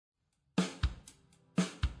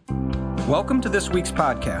Welcome to this week's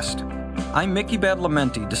podcast. I'm Mickey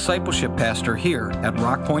Badalamenti, Discipleship Pastor here at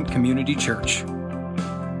Rock Point Community Church.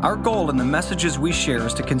 Our goal in the messages we share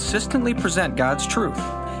is to consistently present God's truth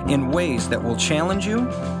in ways that will challenge you,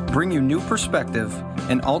 bring you new perspective,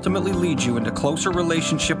 and ultimately lead you into closer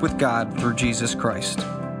relationship with God through Jesus Christ.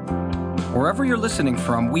 Wherever you're listening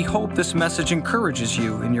from, we hope this message encourages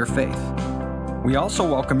you in your faith. We also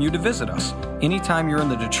welcome you to visit us anytime you're in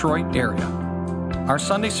the Detroit area. Our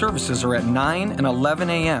Sunday services are at 9 and 11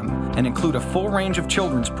 a.m. and include a full range of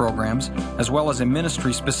children's programs, as well as a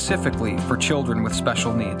ministry specifically for children with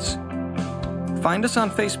special needs. Find us on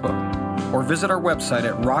Facebook or visit our website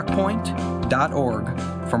at rockpoint.org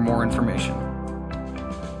for more information.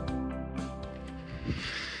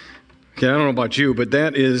 Okay, I don't know about you, but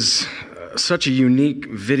that is such a unique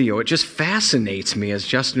video. It just fascinates me, as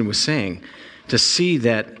Justin was saying, to see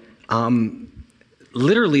that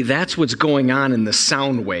literally that's what's going on in the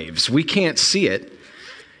sound waves. We can't see it.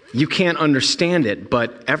 You can't understand it,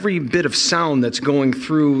 but every bit of sound that's going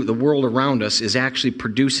through the world around us is actually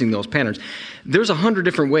producing those patterns. There's 100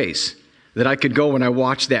 different ways that I could go when I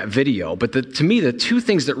watched that video, but to me, the two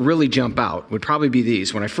things that really jump out would probably be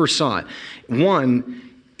these when I first saw it. One,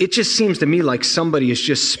 it just seems to me like somebody is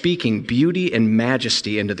just speaking beauty and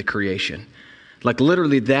majesty into the creation. Like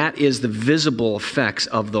literally that is the visible effects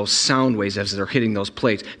of those sound waves as they're hitting those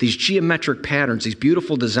plates. These geometric patterns, these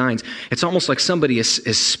beautiful designs. It's almost like somebody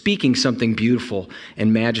is speaking something beautiful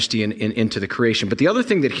and majesty into the creation. But the other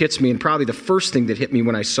thing that hits me, and probably the first thing that hit me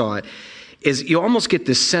when I saw it, is you almost get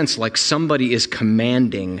this sense like somebody is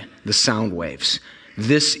commanding the sound waves.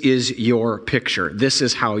 This is your picture. This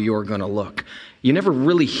is how you're going to look. You never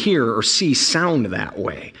really hear or see sound that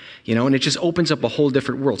way, and it just opens up a whole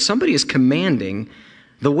different world. Somebody is commanding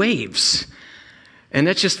the waves, and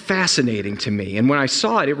that's just fascinating to me. And when I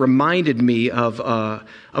saw it, it reminded me of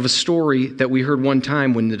a story that we heard one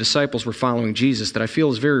time when the disciples were following Jesus that I feel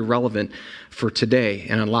is very relevant for today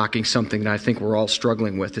and unlocking something that I think we're all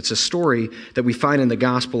struggling with. It's a story that we find in the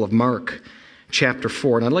Gospel of Mark, chapter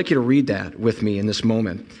 4, and I'd like you to read that with me in this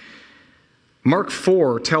moment. Mark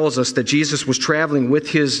 4 tells us that Jesus was traveling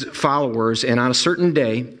with his followers, and on a certain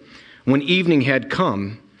day, when evening had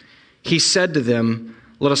come, he said to them,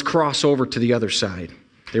 "Let us cross over to the other side."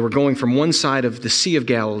 They were going from one side of the Sea of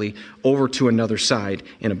Galilee over to another side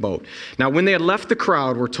in a boat. Now, when they had left the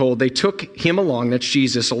crowd, we're told, they took him along, that's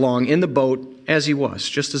Jesus, along in the boat as he was,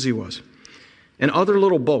 just as he was. And other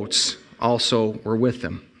little boats also were with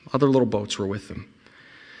them. Other little boats were with them.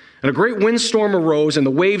 And a great windstorm arose, and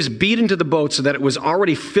the waves beat into the boat so that it was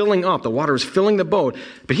already filling up. The water was filling the boat,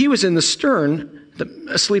 but he was in the stern,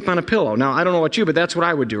 asleep on a pillow. Now, I don't know about you, but that's what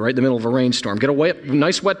I would do, right in the middle of a rainstorm. Get a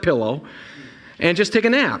nice wet pillow and just take a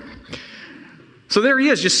nap. So there he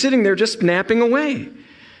is, just sitting there, just napping away.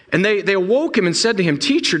 And they awoke him and said to him,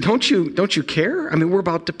 "Teacher, don't you care? I mean, we're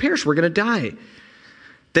about to perish. We're going to die."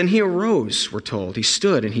 Then he arose, we're told. He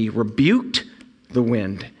stood and he rebuked the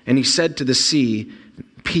wind, and he said to the sea,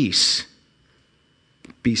 "Peace,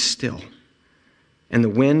 be still." And the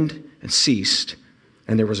wind ceased,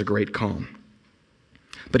 and there was a great calm.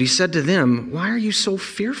 But he said to them, "Why are you so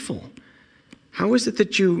fearful? How is it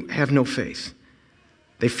that you have no faith?"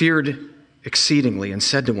 They feared exceedingly and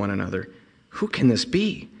said to one another, "Who can this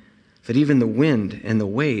be, that even the wind and the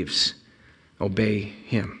waves obey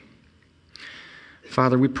him?"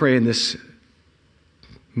 Father, we pray in this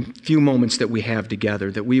few moments that we have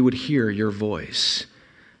together that we would hear your voice,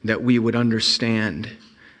 that we would understand,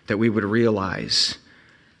 that we would realize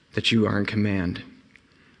that you are in command.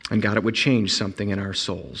 And God, it would change something in our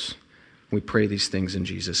souls. We pray these things in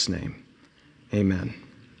Jesus' name. Amen.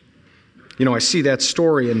 I see that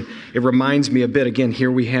story and it reminds me a bit, again, here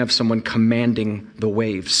we have someone commanding the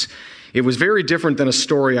waves. It was very different than a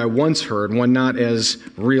story I once heard, one not as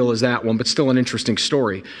real as that one, but still an interesting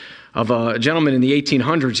story, of a gentleman in the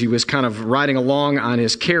 1800s. He was kind of riding along on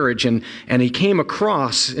his carriage, and he came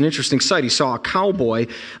across an interesting sight. He saw a cowboy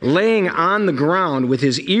laying on the ground with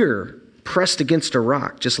his ear pressed against a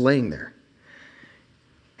rock, just laying there.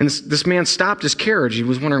 And this man stopped his carriage. He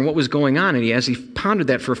was wondering what was going on, and as he pondered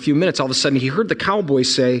that for a few minutes, all of a sudden he heard the cowboy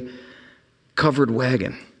say, "Covered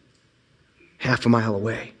wagon, half a mile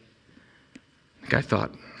away." The guy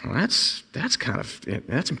thought, well, that's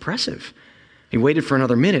impressive. He waited for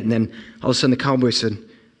another minute, and then all of a sudden the cowboy said,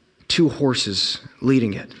 "2 horses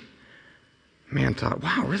leading it." The man thought,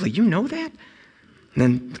 wow, really, you know that? And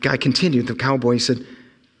then the guy continued, the cowboy said,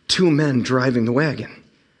 "2 men driving the wagon.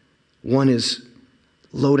 One is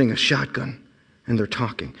loading a shotgun, and they're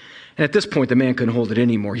talking." And at this point, the man couldn't hold it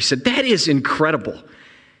anymore. He said, "That is incredible."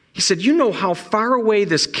 He said, you know how far away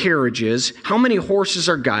this carriage is, how many horses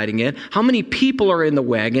are guiding it, how many people are in the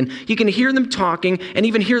wagon. You can hear them talking and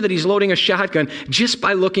even hear that he's loading a shotgun just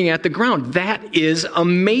by looking at the ground. That is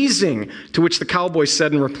amazing. To which the cowboy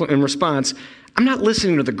said in response, I'm not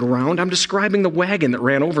listening to the ground. I'm describing the wagon that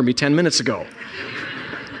ran over me 10 minutes ago.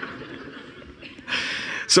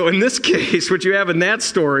 So in this case, what you have in that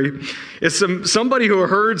story is somebody who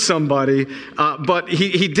heard somebody, but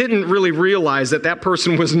he didn't really realize that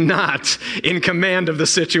person was not in command of the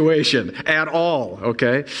situation at all,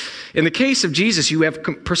 okay? In the case of Jesus, you have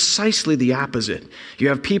precisely the opposite. You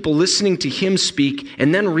have people listening to him speak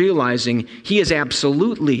and then realizing he is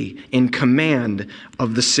absolutely in command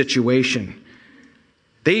of the situation.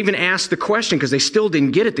 They even asked the question because they still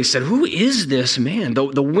didn't get it. They said, who is this man?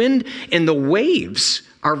 The wind and the waves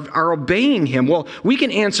are obeying him. Well, we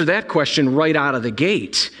can answer that question right out of the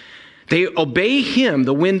gate. They obey him,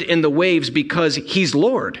 the wind and the waves, because he's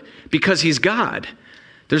Lord, because he's God.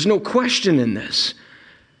 There's no question in this.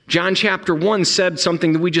 John chapter 1 said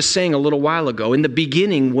something that we just sang a little while ago. In the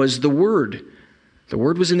beginning was the Word. The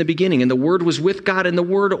Word was in the beginning, and the Word was with God, and the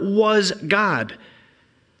Word was God.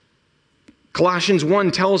 Colossians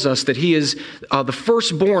 1 tells us that he is the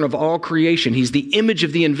firstborn of all creation. He's the image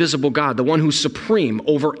of the invisible God, the one who's supreme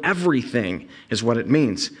over everything is what it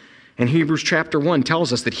means. And Hebrews chapter 1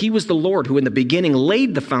 tells us that he was the Lord who in the beginning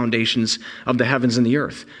laid the foundations of the heavens and the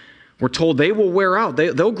earth. We're told they will wear out.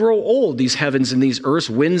 They'll grow old, these heavens and these earths,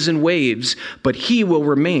 winds and waves, but he will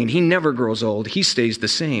remain. He never grows old. He stays the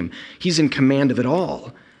same. He's in command of it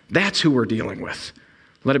all. That's who we're dealing with.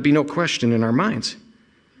 Let it be no question in our minds.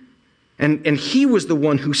 And he was the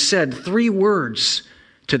one who said 3 words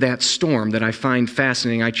to that storm that I find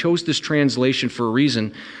fascinating. I chose this translation for a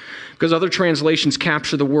reason, because other translations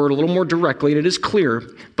capture the word a little more directly, and it is clear.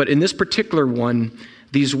 But in this particular one,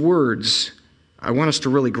 these words I want us to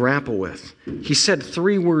really grapple with. He said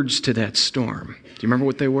 3 words to that storm. Do you remember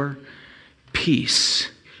what they were?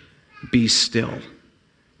 Peace, be still.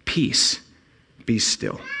 Peace, be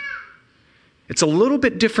still. It's a little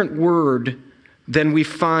bit different word than we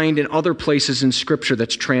find in other places in Scripture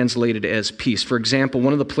that's translated as peace. For example,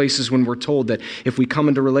 one of the places when we're told that if we come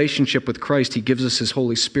into relationship with Christ, he gives us his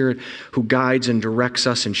Holy Spirit who guides and directs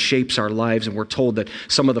us and shapes our lives, and we're told that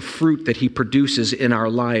some of the fruit that he produces in our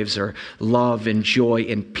lives are love and joy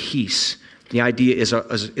and peace. The idea is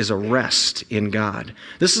a rest in God.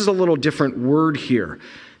 This is a little different word here.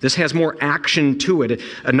 This has more action to it.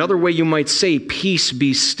 Another way you might say peace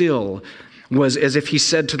be still was as if he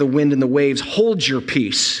said to the wind and the waves, hold your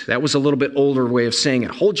peace. That was a little bit older way of saying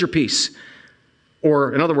it. Hold your peace.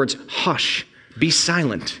 Or in other words, hush, be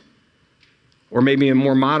silent. Or maybe a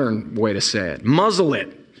more modern way to say it, muzzle it.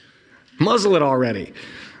 Muzzle it already.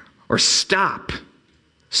 Or stop.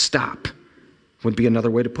 Stop would be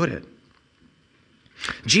another way to put it.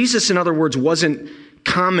 Jesus, in other words, wasn't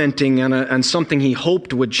commenting on something he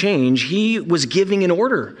hoped would change. He was giving an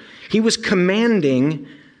order. He was commanding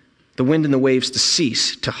the wind and the waves to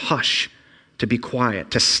cease, to hush, to be quiet,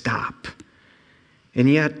 to stop. And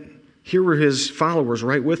yet, here were his followers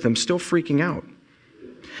right with him, still freaking out.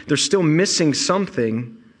 They're still missing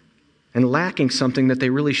something and lacking something that they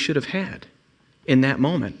really should have had in that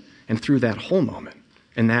moment and through that whole moment.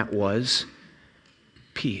 And that was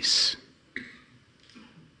peace.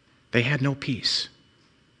 They had no peace.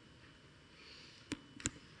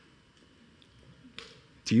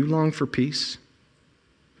 Do you long for peace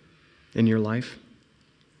in your life?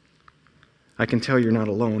 I can tell you're not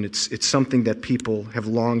alone. It's something that people have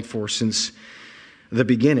longed for since the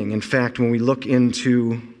beginning. In fact, when we look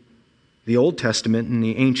into the Old Testament and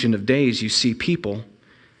the Ancient of Days, you see people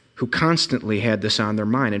who constantly had this on their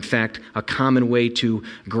mind. In fact, a common way to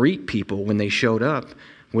greet people when they showed up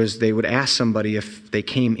was they would ask somebody if they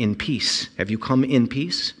came in peace. Have you come in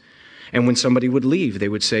peace? And when somebody would leave, they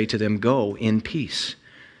would say to them, go in peace.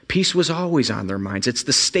 Peace was always on their minds. It's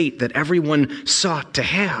the state that everyone sought to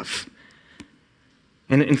have.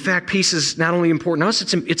 And in fact, peace is not only important to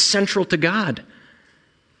us, it's central to God.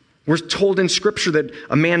 We're told in Scripture that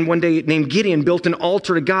a man one day named Gideon built an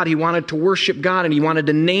altar to God. He wanted to worship God, and he wanted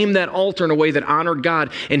to name that altar in a way that honored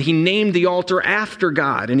God. And he named the altar after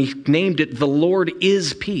God, and he named it, "The Lord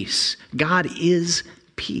is Peace." God is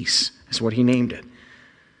peace, is what he named it.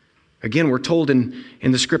 Again, we're told in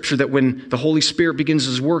the Scripture that when the Holy Spirit begins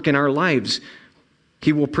his work in our lives,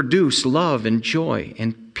 he will produce love and joy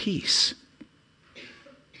and peace.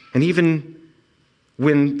 And even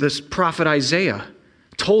when this prophet Isaiah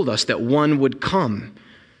told us that one would come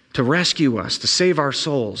to rescue us, to save our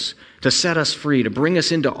souls, to set us free, to bring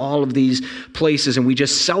us into all of these places, and we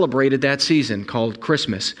just celebrated that season called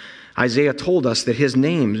Christmas. Isaiah told us that his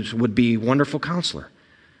names would be Wonderful Counselor,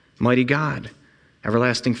 Mighty God,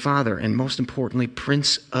 Everlasting Father, and most importantly,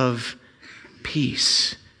 Prince of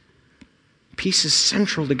Peace. Peace is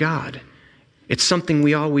central to God. It's something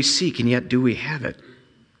we always seek, and yet do we have it?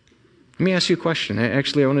 Let me ask you a question.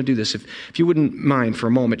 Actually, I want to do this. If you wouldn't mind for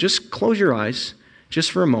a moment, just close your eyes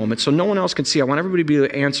just for a moment so no one else can see. I want everybody to be able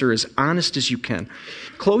to answer as honest as you can.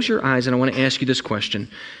 Close your eyes, and I want to ask you this question.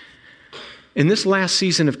 In this last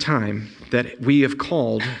season of time that we have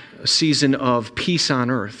called a season of peace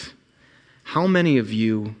on earth, how many of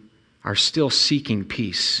you are still seeking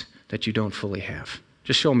peace that you don't fully have?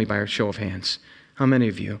 Just show me by a show of hands. How many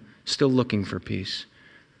of you still looking for peace?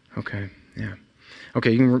 Okay, yeah.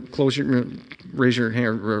 Okay, you can raise your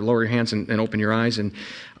hand, or lower your hands and open your eyes. And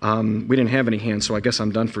we didn't have any hands, so I guess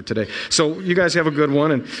I'm done for today. So you guys have a good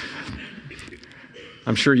one, and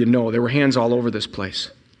I'm sure you know there were hands all over this place.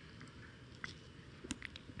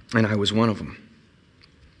 And I was one of them.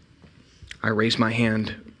 I raised my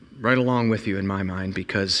hand right along with you in my mind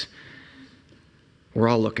because we're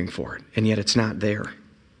all looking for it, and yet it's not there.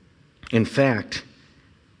 In fact,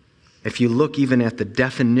 if you look even at the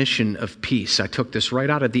definition of peace, I took this right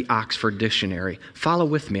out of the Oxford Dictionary. Follow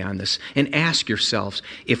with me on this and ask yourselves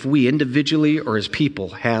if we individually or as people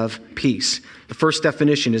have peace. The first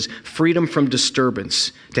definition is freedom from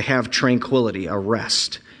disturbance, to have tranquility, a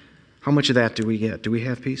rest. How much of that do we get? Do we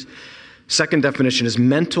have peace? Second definition is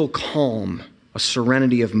mental calm, a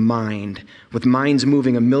serenity of mind, with minds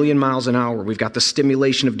moving 1,000,000 miles an hour. We've got the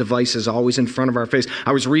stimulation of devices always in front of our face.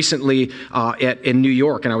 I was recently in New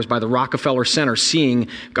York, and I was by the Rockefeller Center seeing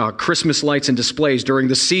Christmas lights and displays during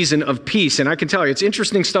the season of peace. And I can tell you, it's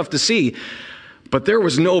interesting stuff to see, but there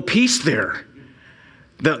was no peace there.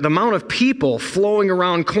 The amount of people flowing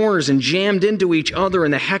around corners and jammed into each other,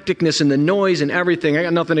 and the hecticness and the noise and everything. I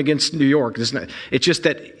got nothing against New York. It's just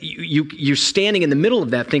that you're standing in the middle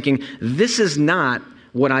of that thinking, this is not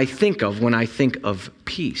what I think of when I think of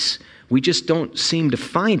peace. We just don't seem to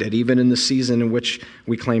find it, even in the season in which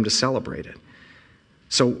we claim to celebrate it.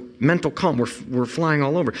 So mental calm, we're flying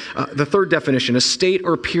all over. The third definition, a state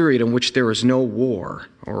or period in which there is no war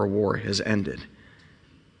or a war has ended.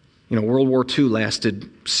 You know, World War II lasted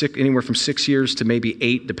anywhere from 6 years to maybe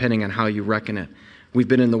 8, depending on how you reckon it. We've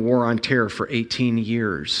been in the war on terror for 18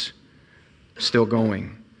 years, still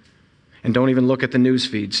going. And don't even look at the news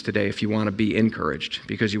feeds today if you want to be encouraged,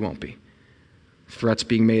 because you won't be. Threats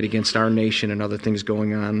being made against our nation and other things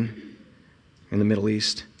going on in the Middle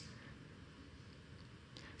East.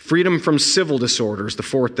 Freedom from civil disorders, the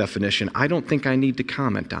fourth definition. I don't think I need to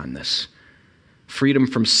comment on this. Freedom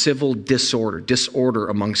from civil disorder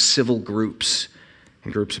among civil groups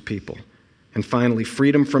and groups of people. And finally,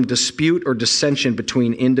 freedom from dispute or dissension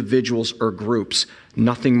between individuals or groups.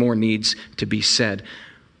 Nothing more needs to be said.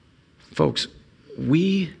 Folks,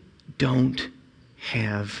 we don't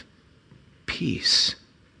have peace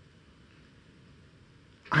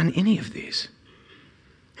on any of these.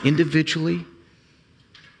 Individually,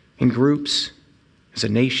 in groups, as a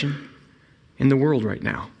nation, in the world right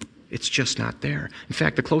now. It's just not there. In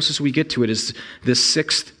fact, the closest we get to it is this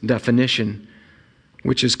sixth definition,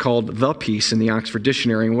 which is called the peace in the Oxford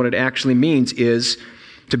Dictionary. And what it actually means is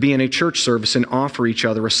to be in a church service and offer each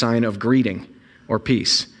other a sign of greeting or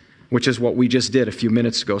peace, which is what we just did a few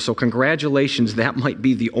minutes ago. So congratulations, that might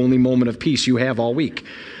be the only moment of peace you have all week.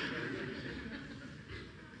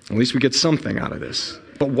 At least we get something out of this.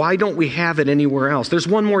 But why don't we have it anywhere else? There's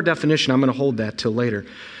one more definition. I'm going to hold that till later.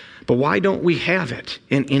 But why don't we have it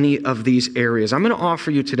in any of these areas? I'm going to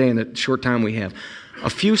offer you today, in the short time we have, a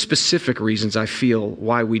few specific reasons I feel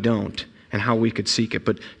why we don't and how we could seek it.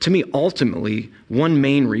 But to me, ultimately, one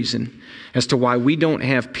main reason as to why we don't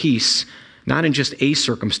have peace, not in just a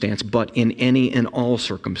circumstance, but in any and all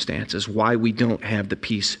circumstances, why we don't have the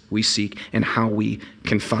peace we seek and how we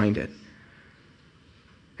can find it.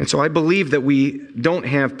 And so I believe that we don't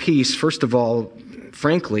have peace, first of all,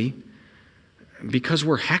 frankly, because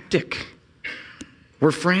we're hectic. We're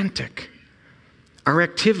frantic. Our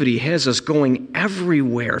activity has us going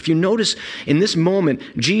everywhere. If you notice, in this moment,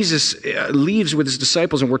 Jesus leaves with his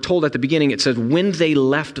disciples, and we're told at the beginning, it says, when they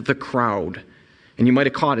left the crowd. And you might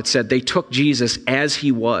have caught it said, they took Jesus as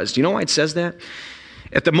he was. Do you know why it says that?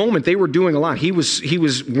 At the moment, they were doing a lot. He was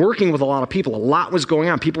working with a lot of people. A lot was going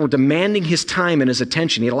on. People were demanding his time and his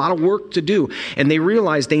attention. He had a lot of work to do. And they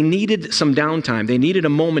realized they needed some downtime. They needed a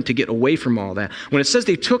moment to get away from all that. When it says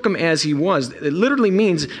they took him as he was, it literally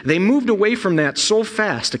means they moved away from that so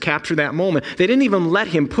fast to capture that moment. They didn't even let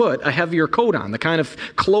him put a heavier coat on, the kind of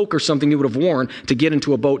cloak or something you would have worn to get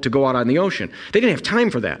into a boat to go out on the ocean. They didn't have time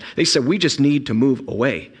for that. They said, we just need to move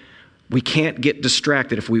away. We can't get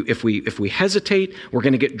distracted. If we hesitate, we're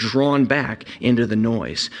going to get drawn back into the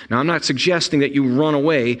noise. Now, I'm not suggesting that you run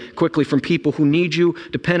away quickly from people who need you,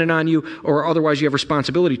 dependent on you, or otherwise you have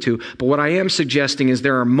responsibility to. But what I am suggesting is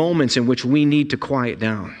there are moments in which we need to quiet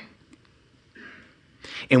down.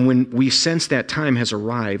 And when we sense that time has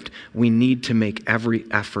arrived, we need to make every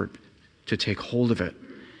effort to take hold of it.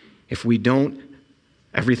 If we don't,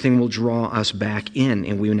 everything will draw us back in,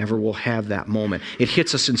 and we never will have that moment. It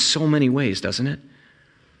hits us in so many ways, doesn't it?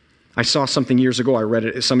 I saw something years ago. I read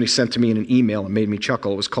it. Somebody sent to me in an email. It made me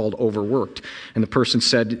chuckle. It was called Overworked. And the person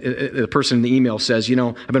in the email says,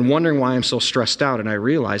 I've been wondering why I'm so stressed out, and I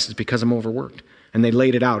realized it's because I'm overworked. And they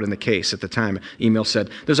laid it out in the case at the time. The email said,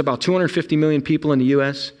 there's about 250 million people in the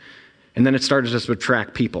U.S., and then it started to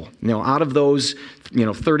subtract people. Out of those,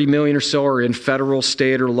 30 million or so are in federal,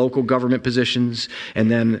 state, or local government positions.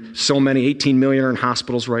 And then so many, 18 million are in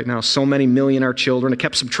hospitals right now. So many million are children. It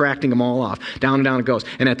kept subtracting them all off. Down and down it goes.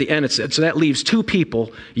 And at the end it said, so that leaves two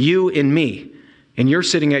people, you and me. And you're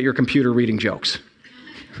sitting at your computer reading jokes.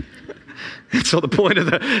 And so the point of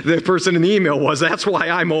the person in the email was, that's why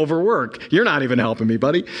I'm overworked. You're not even helping me,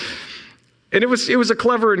 buddy. And it was a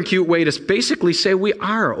clever and cute way to basically say we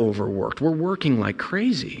are overworked. We're working like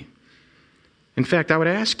crazy. In fact, I would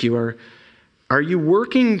ask you, are you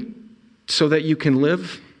working so that you can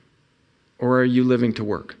live, or are you living to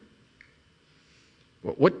work?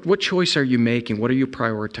 What choice are you making? What are you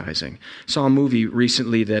prioritizing? I saw a movie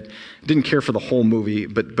recently that didn't care for the whole movie,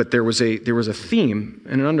 but there was a theme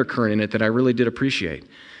and an undercurrent in it that I really did appreciate.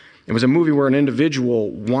 It was a movie where an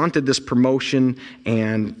individual wanted this promotion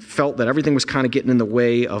and felt that everything was kind of getting in the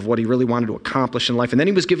way of what he really wanted to accomplish in life. And then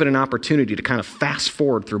he was given an opportunity to kind of fast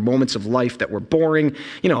forward through moments of life that were boring,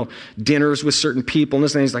 dinners with certain people and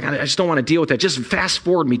this and that. He's like, I just don't want to deal with that. Just fast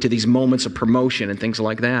forward me to these moments of promotion and things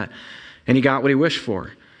like that. And he got what he wished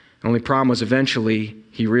for. The only problem was eventually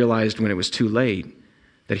he realized when it was too late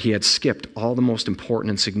that he had skipped all the most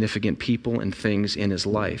important and significant people and things in his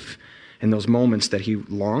life. And those moments that he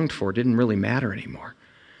longed for didn't really matter anymore.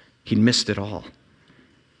 He'd missed it all.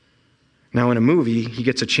 Now in a movie, he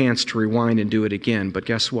gets a chance to rewind and do it again. But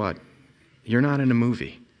guess what? You're not in a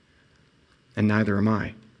movie. And neither am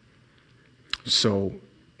I. So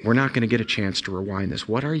we're not going to get a chance to rewind this.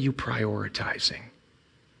 What are you prioritizing?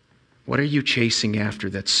 What are you chasing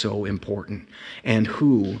after that's so important? And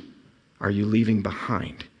who are you leaving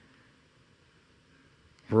behind?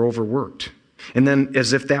 We're overworked. And then,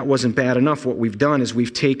 as if that wasn't bad enough, what we've done is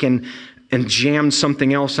we've taken and jammed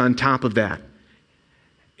something else on top of that.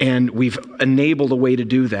 And we've enabled a way to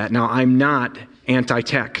do that. Now, I'm not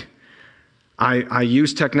anti-tech. I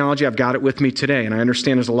use technology. I've got it with me today, and I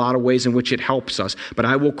understand there's a lot of ways in which it helps us. But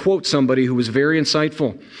I will quote somebody who was very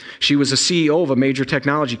insightful. She was a CEO of a major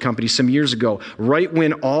technology company some years ago, right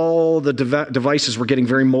when all the devices were getting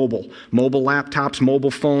very mobile. Mobile laptops,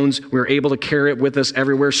 mobile phones. We were able to carry it with us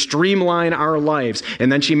everywhere, streamline our lives.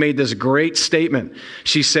 And then she made this great statement.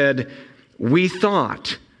 She said, we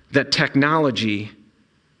thought that technology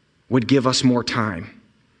would give us more time.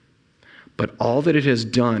 But all that it has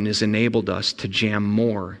done is enabled us to jam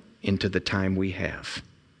more into the time we have.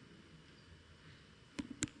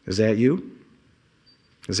 Is that you?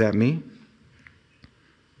 Is that me?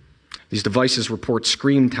 These devices report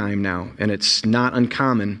screen time now, and it's not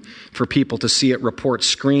uncommon for people to see it report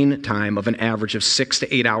screen time of an average of 6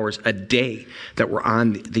 to 8 hours a day that we're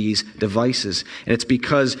on these devices. And it's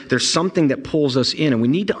because there's something that pulls us in, and we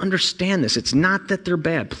need to understand this. It's not that they're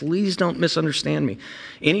bad. Please don't misunderstand me.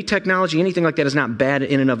 Any technology, anything like that is not bad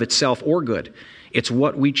in and of itself or good. It's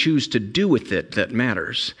what we choose to do with it that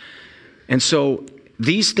matters. And so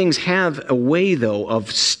these things have a way, though,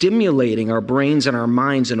 of stimulating our brains and our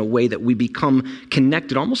minds in a way that we become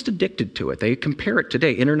connected, almost addicted to it. They compare it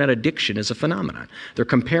today. Internet addiction is a phenomenon. They're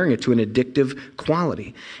comparing it to an addictive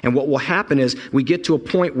quality. And what will happen is we get to a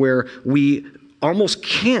point where we almost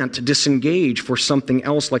can't disengage for something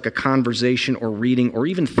else like a conversation or reading or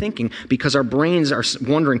even thinking because our brains are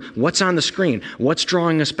wondering, what's on the screen? What's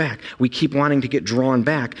drawing us back? We keep wanting to get drawn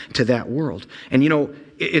back to that world. And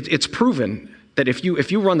it's proven that if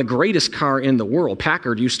you run the greatest car in the world,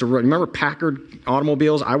 Packard used to run, remember Packard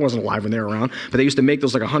automobiles? I wasn't alive when they were around, but they used to make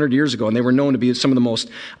those like 100 years ago, and they were known to be some of the most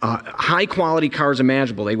high-quality cars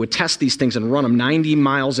imaginable. They would test these things and run them 90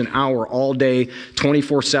 miles an hour all day,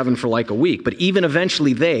 24/7 for like a week, but even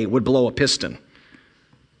eventually they would blow a piston.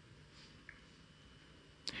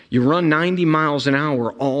 You run 90 miles an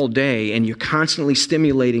hour all day, and you're constantly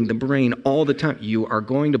stimulating the brain all the time. You are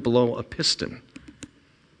going to blow a piston.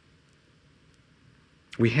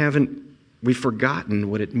 We've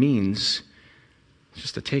forgotten what it means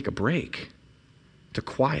just to take a break, to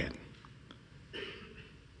quiet.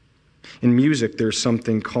 In music, there's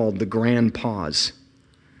something called the grand pause.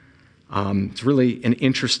 It's really an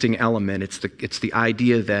interesting element. It's the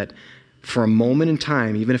idea that for a moment in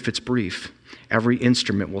time, even if it's brief, every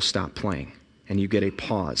instrument will stop playing, and you get a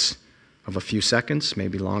pause of a few seconds,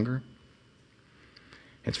 maybe longer.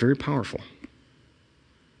 It's very powerful.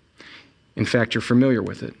 In fact, you're familiar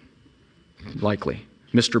with it, likely.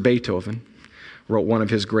 Mr. Beethoven wrote one of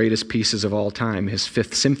his greatest pieces of all time, his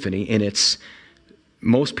Fifth Symphony, and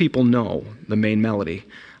most people know the main melody.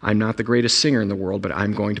 I'm not the greatest singer in the world, but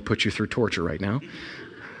I'm going to put you through torture right now.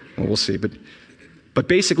 Well, we'll see. But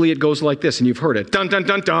basically it goes like this, and you've heard it. Dun, dun,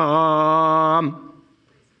 dun, dun.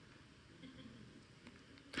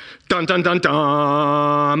 Dun, dun, dun,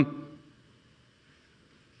 dun.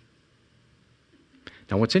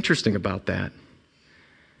 Now, what's interesting about that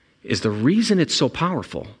is the reason it's so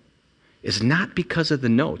powerful is not because of the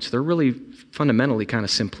notes. They're really fundamentally kind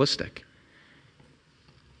of simplistic.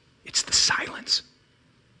 It's the silence.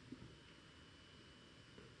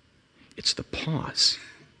 It's the pause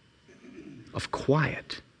of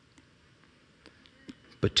quiet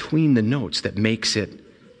between the notes that makes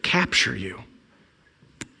it capture you.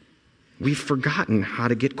 We've forgotten how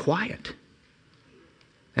to get quiet.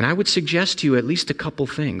 And I would suggest to you at least a couple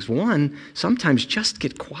things. One, sometimes just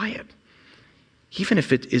get quiet. Even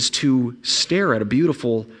if it is to stare at a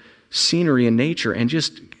beautiful scenery in nature and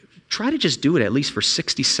just try to just do it at least for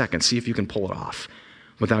 60 seconds. See if you can pull it off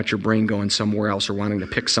without your brain going somewhere else or wanting to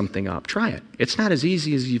pick something up. Try it. It's not as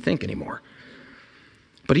easy as you think anymore.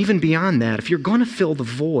 But even beyond that, if you're going to fill the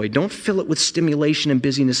void, don't fill it with stimulation and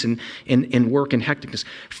busyness and work and hecticness.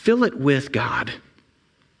 Fill it with God.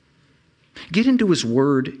 Get into His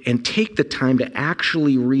Word and take the time to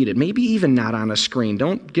actually read it. Maybe even not on a screen.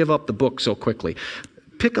 Don't give up the book so quickly.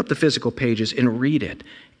 Pick up the physical pages and read it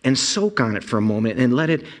and soak on it for a moment and let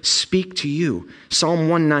it speak to you. Psalm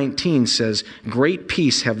 119 says, "Great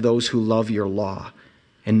peace have those who love your law,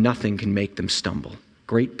 and nothing can make them stumble."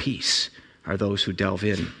 Great peace are those who delve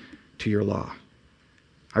in to your law.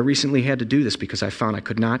 I recently had to do this because I found I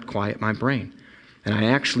could not quiet my brain. And I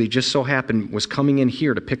actually just so happened was coming in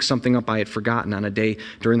here to pick something up I had forgotten on a day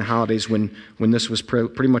during the holidays when this was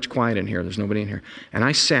pretty much quiet in here. There's nobody in here. And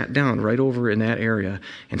I sat down right over in that area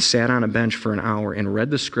and sat on a bench for an hour and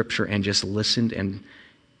read the scripture and just listened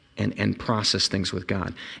and processed things with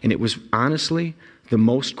God. And it was honestly the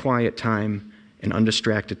most quiet time and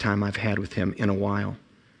undistracted time I've had with Him in a while.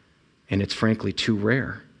 And it's frankly too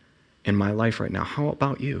rare in my life right now. How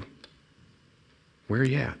about you? Where are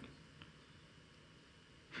you at?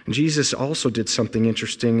 Jesus also did something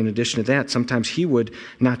interesting in addition to that. Sometimes He would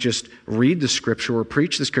not just read the scripture or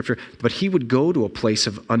preach the scripture, but He would go to a place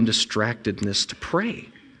of undistractedness to pray,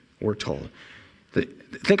 we're told.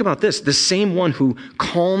 Think about this. The same one who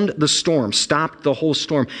calmed the storm, stopped the whole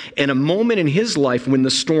storm, in a moment in His life when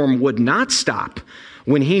the storm would not stop,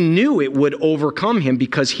 when He knew it would overcome Him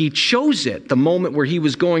because He chose it, the moment where He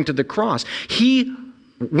was going to the cross. He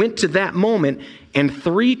went to that moment and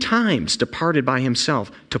 3 times departed by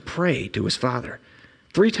Himself to pray to His Father.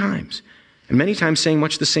 3 times. And many times saying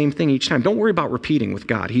much the same thing each time. Don't worry about repeating with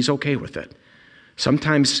God. He's okay with it.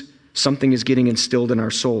 Sometimes something is getting instilled in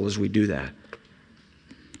our soul as we do that.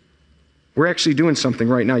 We're actually doing something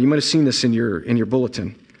right now. You might have seen this in your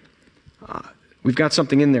bulletin. We've got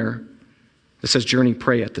something in there that says Journey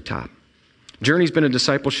Pray at the top. Journey's been a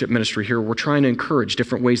discipleship ministry here. We're trying to encourage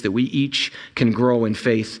different ways that we each can grow in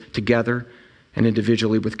faith together and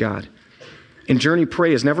individually with God. And Journey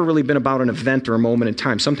Pray has never really been about an event or a moment in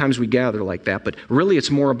time. Sometimes we gather like that, but really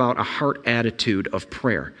it's more about a heart attitude of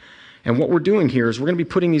prayer. And what we're doing here is we're going to be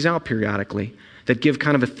putting these out periodically that give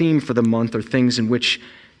kind of a theme for the month or things in which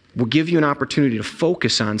will give you an opportunity to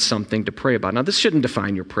focus on something to pray about. Now, this shouldn't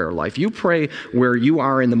define your prayer life. You pray where you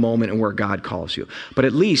are in the moment and where God calls you. But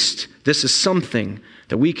at least this is something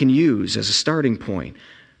that we can use as a starting point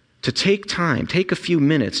to take time, take a few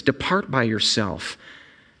minutes, depart by yourself,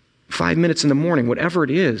 5 minutes in the morning, whatever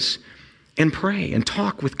it is, and pray and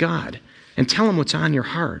talk with God and tell Him what's on your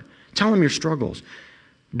heart. Tell Him your struggles.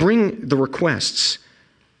 Bring the requests.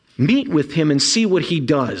 Meet with Him and see what He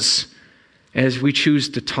does as we choose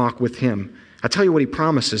to talk with Him. I'll tell you what He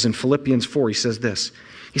promises in Philippians 4. He says this.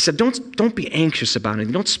 He said, don't be anxious about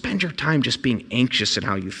anything. Don't spend your time just being anxious at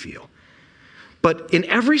how you feel. But in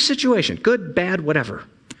every situation, good, bad, whatever,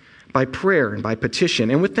 by prayer and by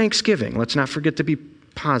petition and with thanksgiving, let's not forget to be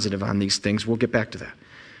positive on these things. We'll get back to that.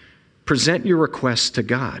 Present your requests to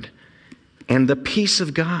God, and the peace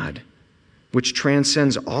of God, which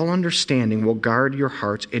transcends all understanding, will guard your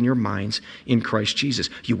hearts and your minds in Christ Jesus.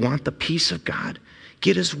 You want the peace of God?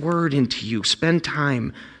 Get his word into you. Spend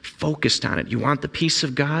time focused on it. You want the peace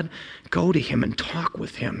of God? Go to him and talk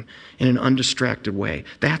with him in an undistracted way.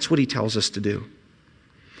 That's what he tells us to do.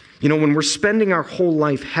 You know, when we're spending our whole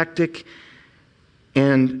life hectic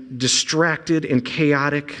and distracted and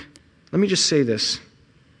chaotic, let me just say this.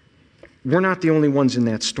 We're not the only ones in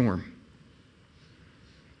that storm.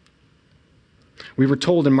 We were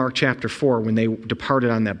told in Mark chapter 4, when they departed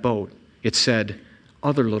on that boat, it said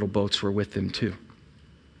other little boats were with them too.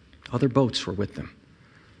 Other boats were with them.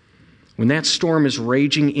 When that storm is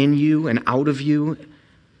raging in you and out of you,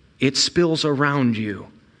 it spills around you.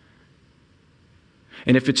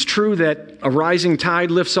 And if it's true that a rising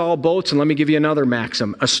tide lifts all boats, and let me give you another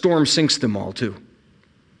maxim, a storm sinks them all too.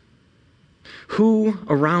 Who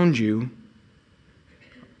around you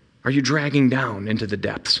are you dragging down into the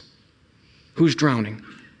depths? Who's drowning?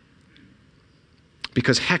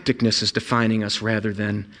 Because hecticness is defining us rather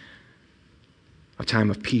than a time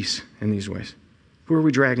of peace in these ways. Who are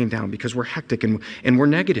we dragging down? Because we're hectic and we're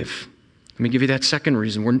negative. Let me give you that second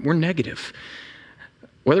reason. We're negative.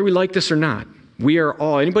 Whether we like this or not, we are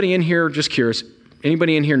all, anybody in here, just curious,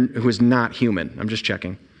 anybody in here who is not human? I'm just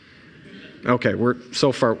checking. Okay, we're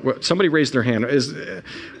so far. Somebody raised their hand.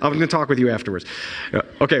 I'm going to talk with you afterwards.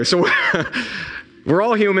 Okay, so we're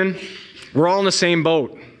all human. We're all in the same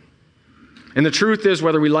boat. And the truth is,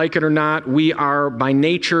 whether we like it or not, we are by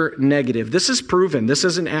nature negative. This is proven. This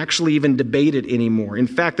isn't actually even debated anymore. In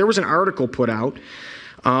fact, there was an article put out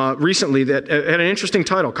recently that had an interesting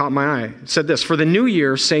title, caught my eye. It said this: for the new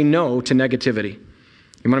year, say no to negativity.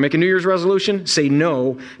 You want to make a New Year's resolution? Say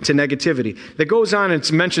no to negativity. That goes on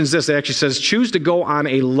and mentions this. It actually says, choose to go on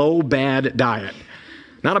a low-bad diet.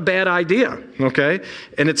 Not a bad idea, okay?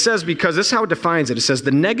 And it says, because this is how it defines it. It says,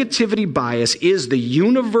 the negativity bias is the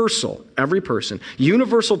universal, every person,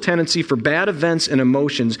 universal tendency for bad events and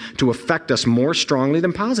emotions to affect us more strongly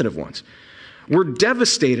than positive ones. We're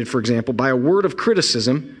devastated, for example, by a word of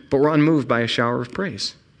criticism, but we're unmoved by a shower of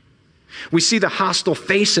praise. We see the hostile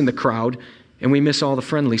face in the crowd, and we miss all the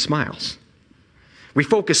friendly smiles. We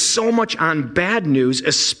focus so much on bad news,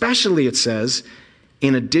 especially, it says,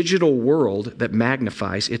 in a digital world that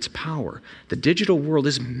magnifies its power. The digital world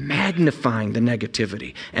is magnifying the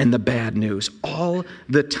negativity and the bad news all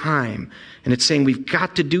the time. And it's saying we've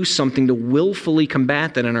got to do something to willfully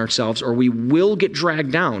combat that in ourselves, or we will get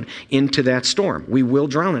dragged down into that storm. We will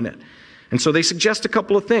drown in it. And so they suggest a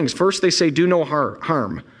couple of things. First, they say do no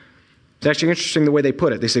harm. It's actually interesting the way they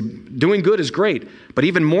put it. They say doing good is great, but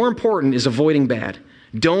even more important is avoiding bad.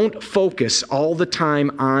 Don't focus all the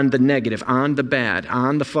time on the negative, on the bad,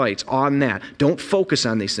 on the fights, on that. Don't focus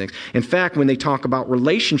on these things. In fact, when they talk about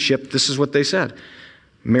relationship, this is what they said.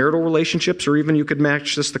 Marital relationships, or even you could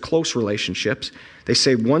match this to close relationships. They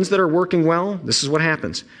say ones that are working well, this is what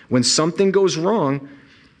happens. When something goes wrong,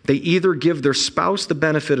 they either give their spouse the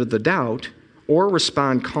benefit of the doubt or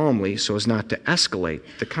respond calmly so as not to escalate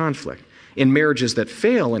the conflict. In marriages that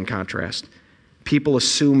fail, in contrast, people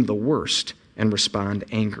assume the worst and respond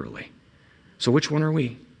angrily. So which one are we?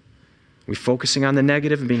 Are we focusing on the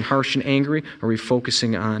negative and being harsh and angry, or are we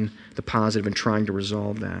focusing on the positive and trying to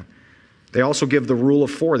resolve that? They also give the rule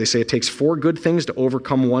of 4. They say it takes 4 good things to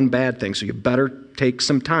overcome 1 bad thing, so you better take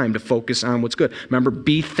some time to focus on what's good. Remember,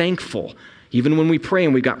 be thankful. Even when we pray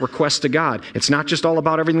and we got requests to God, it's not just all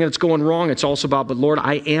about everything that's going wrong. It's also about, but Lord,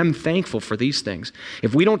 I am thankful for these things.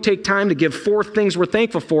 If we don't take time to give 4 things we're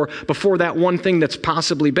thankful for before that one thing that's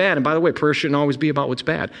possibly bad, and by the way, prayer shouldn't always be about what's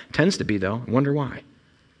bad. It tends to be, though. I wonder why.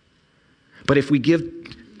 But if we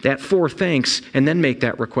give that 4 thanks and then make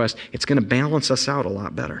that request, it's going to balance us out a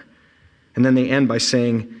lot better. And then they end by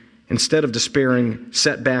saying, instead of despairing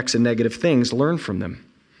setbacks and negative things, learn from them.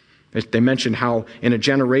 They mentioned how in a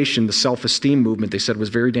generation the self-esteem movement, they said, was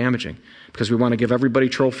very damaging because we want to give everybody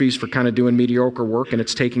trophies for kind of doing mediocre work, and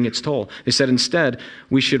it's taking its toll. They said instead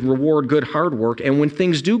we should reward good hard work, and when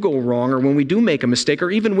things do go wrong or when we do make a mistake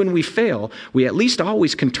or even when we fail, we at least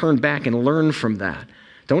always can turn back and learn from that.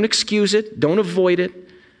 Don't excuse it. Don't avoid it.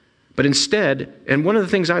 But instead, and one of the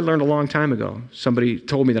things I learned a long time ago, somebody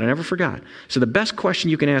told me that I never forgot. So the best question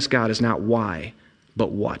you can ask God is not why,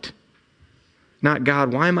 but what. Not,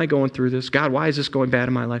 God, why am I going through this? God, why is this going bad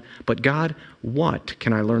in my life? But God, what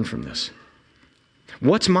can I learn from this?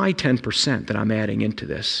 What's my 10% that I'm adding into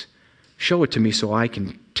this? Show it to me so I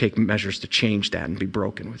can take measures to change that and be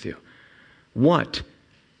broken with you. What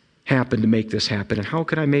happened to make this happen? And how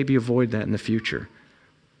could I maybe avoid that in the future?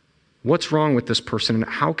 What's wrong with this person? And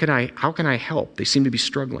how can I help? They seem to be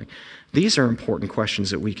struggling. These are important questions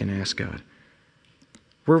that we can ask God.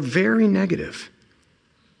 We're very negative.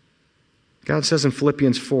 God says in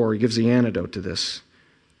Philippians 4, he gives the antidote to this.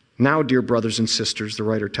 Now, dear brothers and sisters, the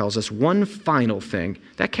writer tells us, one final thing.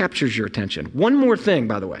 That captures your attention. One more thing,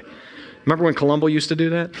 by the way. Remember when Columbo used to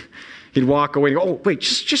do that? He'd walk away and go, oh, wait,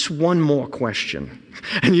 just one more question.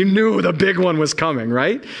 And you knew the big one was coming,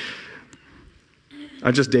 right?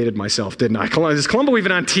 I just dated myself, didn't I? Is Columbo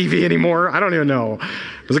even on TV anymore? I don't even know.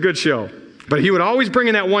 It was a good show. But he would always bring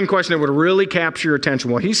in that one question that would really capture your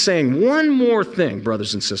attention. Well, he's saying one more thing,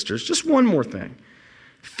 brothers and sisters, just one more thing.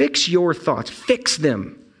 Fix your thoughts. Fix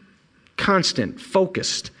them. Constant,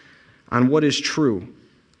 focused on what is true,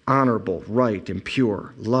 honorable, right, and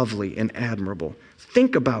pure, lovely, and admirable.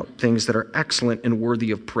 Think about things that are excellent and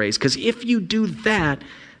worthy of praise, because if you do that,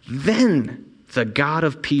 then the God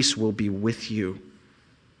of peace will be with you.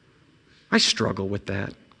 I struggle with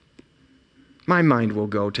that. My mind will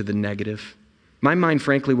go to the negative. My mind,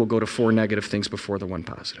 frankly, will go to 4 negative things before the one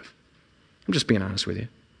positive. I'm just being honest with you.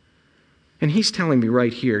 And he's telling me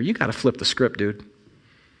right here, you got to flip the script, dude.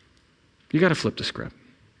 You got to flip the script.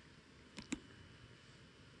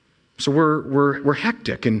 So we're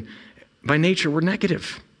hectic, and by nature we're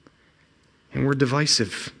negative, and we're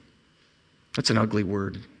divisive. That's an ugly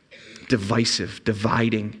word. Divisive,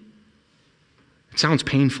 dividing. It sounds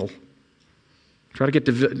painful. Try to get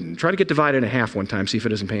divided in half one time, see if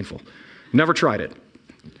it isn't painful. Never tried it.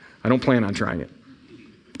 I don't plan on trying it.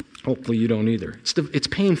 Hopefully you don't either. It's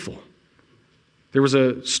painful. There was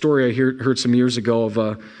a story I heard some years ago of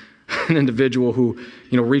an individual who,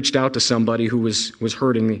 reached out to somebody who was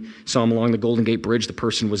hurting. He saw him along the Golden Gate Bridge. The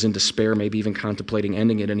person was in despair, maybe even contemplating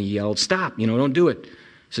ending it, and he yelled, "Stop, don't do it." He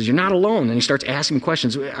says, "You're not alone." And he starts asking him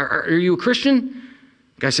questions. Are you a Christian?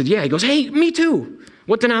 The guy said, "Yeah." He goes, "Hey, me too.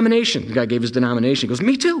 What denomination?" The guy gave his denomination. He goes,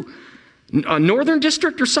 "Me too. Northern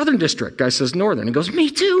District or Southern District?" The guy says, "Northern." He goes, "Me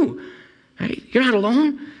too. Hey, you're not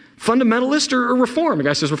alone. Fundamentalist or Reform?" The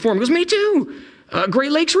guy says, "Reform." He goes, "Me too.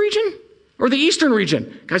 Great Lakes region or the Eastern region?"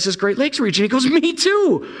 The guy says, "Great Lakes region." He goes, "Me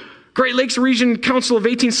too. Great Lakes region Council of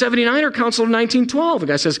 1879 or Council of 1912?" The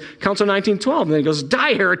guy says, "Council of 1912. And then he goes,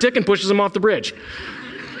 "Die, heretic," and pushes him off the bridge.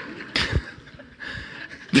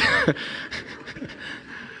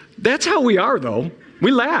 That's how we are, though.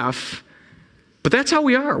 We laugh, but that's how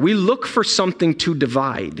we are. We look for something to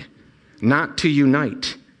divide, not to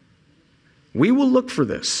unite. We will look for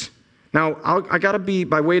this. Now, I got to be,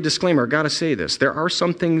 by way of disclaimer, I got to say this. There are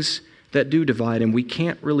some things that do divide, and we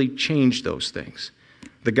can't really change those things.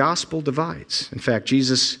 The gospel divides. In fact,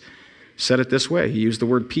 Jesus said it this way. He used the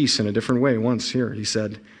word peace in a different way once here. He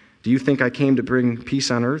said, "Do you think I came to bring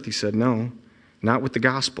peace on earth?" He said, "No, not with the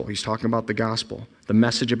gospel." He's talking about the gospel, the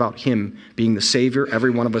message about him being the Savior,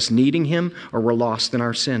 every one of us needing him, or we're lost in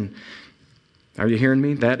our sin. Are you hearing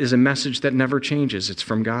me? That is a message that never changes. It's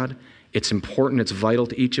from God. It's important. It's vital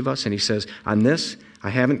to each of us. And he says, on this, I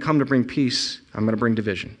haven't come to bring peace. I'm going to bring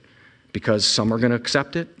division. Because some are going to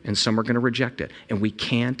accept it and some are going to reject it. And we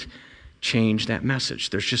can't change that message.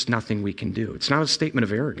 There's just nothing we can do. It's not a statement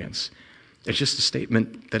of arrogance. It's just a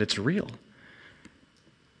statement that it's real.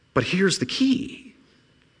 But here's the key.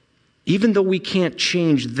 Even though we can't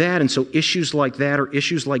change that, and so issues like that or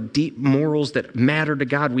issues like deep morals that matter to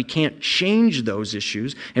God, we can't change those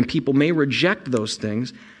issues, and people may reject those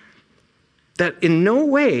things, that in no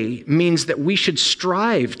way means that we should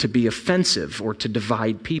strive to be offensive or to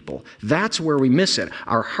divide people. That's where we miss it.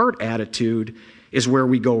 Our heart attitude is where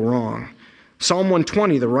we go wrong. Psalm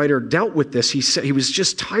 120, the writer dealt with this. He said he was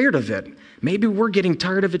just tired of it. Maybe we're getting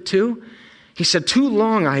tired of it too. He said, "Too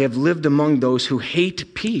long I have lived among those who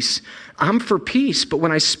hate peace. I'm for peace, but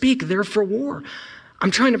when I speak, they're for war."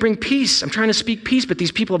 I'm trying to bring peace. I'm trying to speak peace, but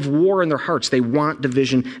these people have war in their hearts. They want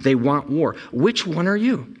division. They want war. Which one are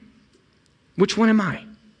you? Which one am I?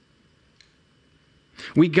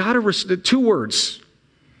 We got to, 2 words.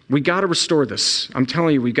 We got to restore this. I'm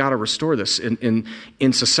telling you, we got to restore this in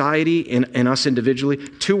society, in us individually.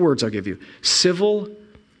 2 words I'll give you. Civil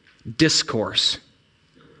discourse.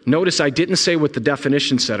 Notice I didn't say what the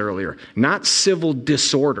definition said earlier. Not civil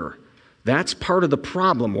disorder. That's part of the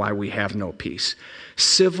problem why we have no peace.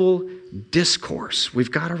 Civil discourse.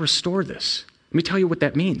 We've got to restore this. Let me tell you what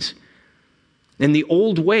that means. In the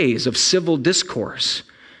old ways of civil discourse,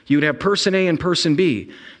 you would have person A and person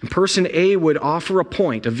B. And person A would offer a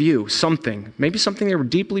point, a view, something, maybe something they were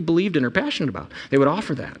deeply believed in or passionate about. They would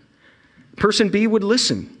offer that. Person B would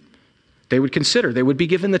listen. They would consider. They would be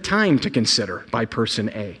given the time to consider by person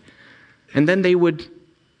A. And then they would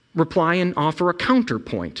reply and offer a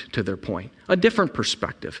counterpoint to their point, a different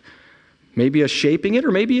perspective. Maybe a shaping it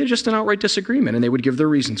or maybe just an outright disagreement, and they would give their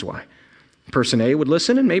reasons why. Person A would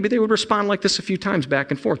listen, and maybe they would respond like this a few times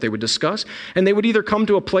back and forth. They would discuss, and they would either come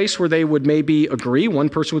to a place where they would maybe agree. One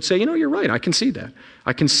person would say, you're right, I concede that.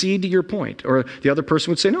 I concede to your point. Or the other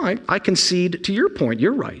person would say, no, I concede to your point,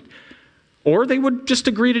 you're right. Or they would just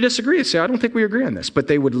agree to disagree and say, I don't think we agree on this. But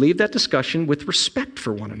they would leave that discussion with respect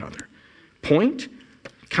for one another. Point,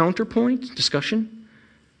 counterpoint, discussion,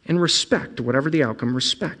 and respect, whatever the outcome,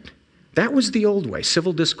 respect. That was the old way,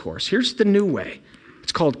 civil discourse. Here's the new way.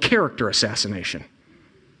 It's called character assassination.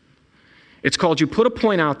 It's called you put a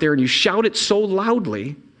point out there and you shout it so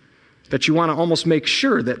loudly that you want to almost make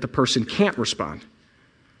sure that the person can't respond.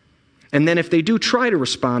 And then if they do try to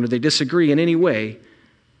respond or they disagree in any way,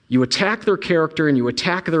 you attack their character and you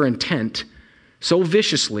attack their intent so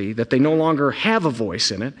viciously that they no longer have a voice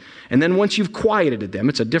in it. And then once you've quieted them,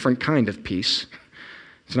 it's a different kind of peace.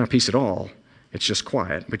 It's not peace at all. It's just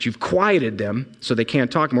quiet. But you've quieted them so they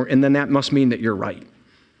can't talk more, and then that must mean that you're right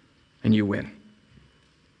and you win.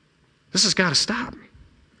 This has got to stop.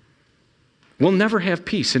 We'll never have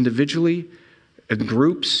peace individually, in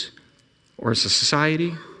groups, or as a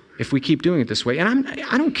society if we keep doing it this way. And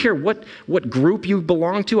I don't care what group you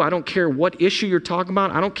belong to. I don't care what issue you're talking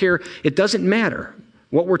about. I don't care. It doesn't matter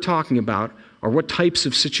what we're talking about or what types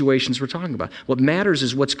of situations we're talking about. What matters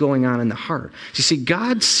is what's going on in the heart. You see,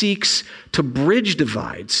 God seeks to bridge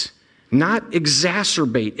divides, not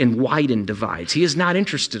exacerbate and widen divides. He is not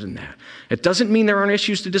interested in that. It doesn't mean there aren't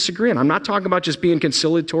issues to disagree on. I'm not talking about just being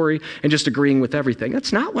conciliatory and just agreeing with everything.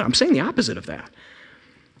 That's not what I'm saying, the opposite of that.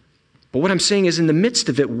 But what I'm saying is in the midst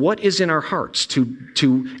of it, what is in our hearts?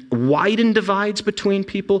 To widen divides between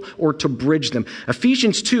people or to bridge them?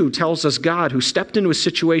 Ephesians 2 tells us God who stepped into a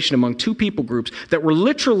situation among two people groups that were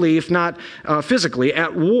literally, if not physically,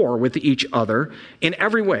 at war with each other in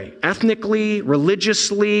every way. Ethnically,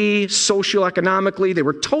 religiously, socioeconomically. They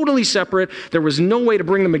were totally separate. There was no way to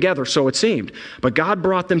bring them together, so it seemed. But God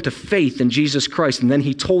brought them to faith in Jesus Christ, and then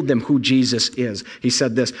he told them who Jesus is. He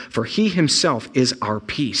said this, "For he himself is our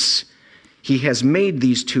peace. He has made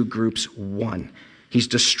these two groups one. He's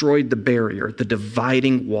destroyed the barrier, the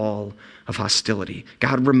dividing wall of hostility."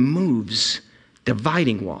 God removes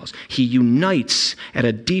dividing walls. He unites at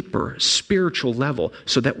a deeper spiritual level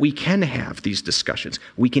so that we can have these discussions.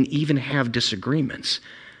 We can even have disagreements,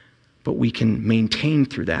 but we can maintain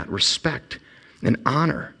through that respect and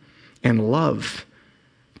honor and love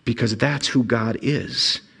because that's who God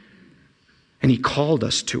is. And he called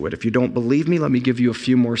us to it. If you don't believe me, let me give you a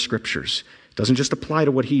few more scriptures. It doesn't just apply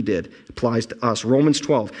to what he did. It applies to us. Romans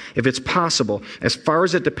 12. If it's possible, as far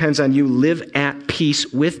as it depends on you, live at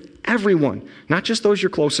peace with everyone. Not just those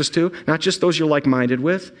you're closest to, not just those you're like-minded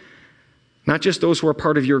with, not just those who are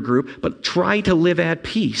part of your group, but try to live at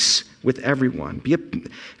peace with everyone.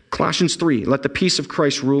 Colossians 3. Let the peace of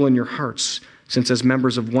Christ rule in your hearts, since as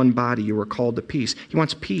members of one body you are called to peace. He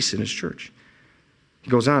wants peace in his church. He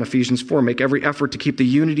goes on, Ephesians 4, make every effort to keep the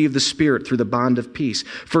unity of the Spirit through the bond of peace.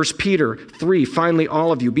 1 Peter 3, finally,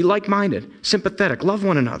 all of you, be like-minded, sympathetic, love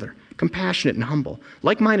one another, compassionate and humble.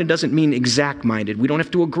 Like-minded doesn't mean exact-minded. We don't have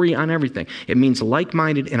to agree on everything. It means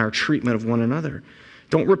like-minded in our treatment of one another.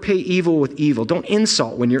 Don't repay evil with evil. Don't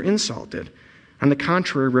insult when you're insulted. On the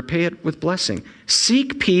contrary, repay it with blessing.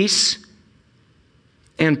 Seek peace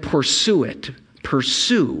and pursue it.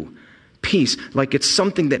 Pursue peace, like it's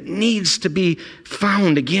something that needs to be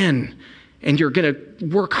found again. And you're going to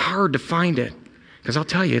work hard to find it. Because I'll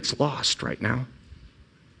tell you, it's lost right now.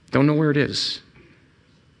 Don't know where it is.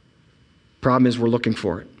 Problem is, we're looking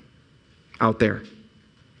for it out there.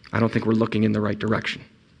 I don't think we're looking in the right direction.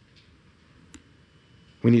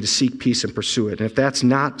 We need to seek peace and pursue it. And if that's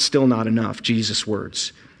still not enough, Jesus'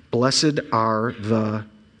 words, blessed are the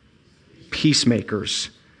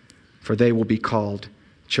peacemakers, for they will be called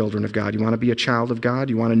children of God. You want to be a child of God?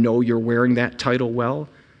 You want to know you're wearing that title well?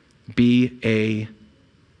 Be a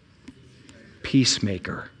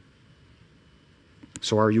peacemaker.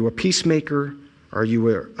 So are you a peacemaker? Are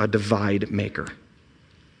you a divide maker?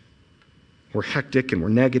 We're hectic and we're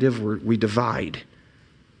negative. We divide.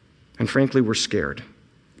 And frankly, we're scared.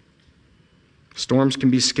 Storms can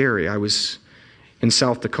be scary. I was in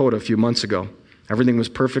South Dakota a few months ago. Everything was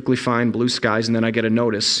perfectly fine, blue skies, and then I get a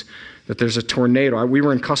notice that there's a tornado. We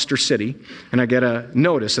were in Custer City, and I get a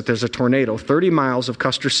notice that there's a tornado 30 miles of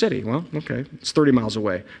Custer City. Well, okay, it's 30 miles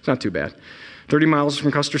away. It's not too bad. 30 miles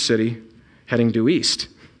from Custer City, heading due east.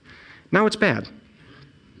 Now it's bad.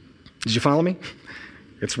 Did you follow me?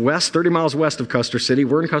 It's west, 30 miles west of Custer City.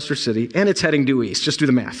 We're in Custer City, and it's heading due east. Just do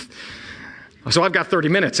the math. So I've got 30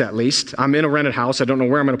 minutes at least. I'm in a rented house. I don't know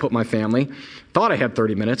where I'm going to put my family. Thought I had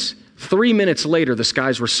 30 minutes. 3 minutes later, the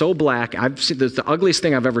skies were so black. I've seen the ugliest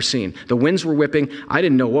thing I've ever seen. The winds were whipping. I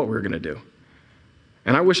didn't know what we were going to do.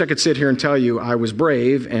 And I wish I could sit here and tell you I was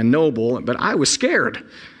brave and noble, but I was scared.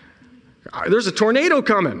 There's a tornado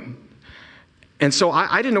coming. And so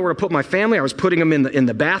I didn't know where to put my family. I was putting them in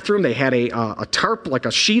the bathroom. They had a tarp, like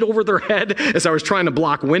a sheet over their head as I was trying to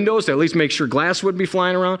block windows to at least make sure glass wouldn't be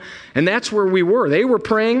flying around. And that's where we were. They were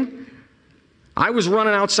praying. I was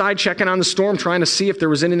running outside, checking on the storm, trying to see if there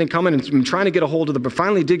was anything coming, and trying to get a hold of but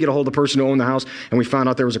finally did get a hold of the person who owned the house, and we found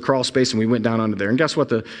out there was a crawl space, and we went down under there. And guess what?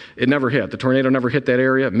 It never hit. The tornado never hit that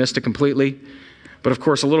area. It missed it completely. But of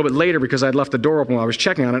course, a little bit later, because I'd left the door open while I was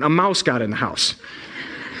checking on it, a mouse got in the house.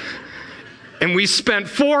 And we spent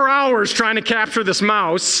 4 hours trying to capture this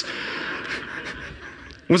mouse.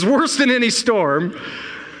 It was worse than any storm.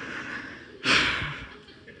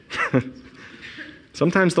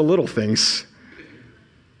 Sometimes the little things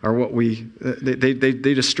are what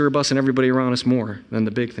they disturb us and everybody around us more than the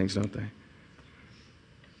big things, don't they?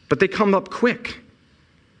 But they come up quick.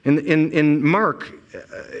 In Mark,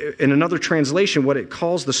 in another translation, what it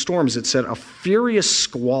calls the storms, it said a furious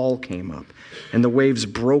squall came up and the waves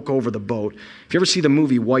broke over the boat. If you ever see the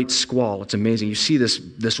movie White Squall, it's amazing. You see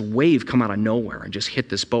this wave come out of nowhere and just hit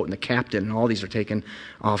this boat, and the captain and all these are taken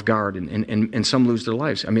off guard, and some lose their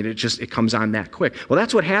lives. I mean, it comes on that quick. Well,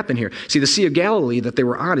 that's what happened here. See, the Sea of Galilee that they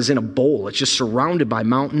were on is in a bowl. It's just surrounded by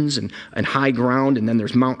mountains and high ground, and then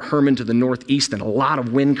there's Mount Hermon to the northeast, and a lot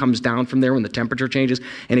of wind comes down from there when the temperature changes,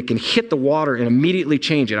 and it can hit the water and immediately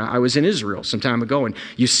change it. I was in Israel some time ago, and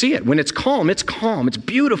you see it. When it's calm, it's calm. It's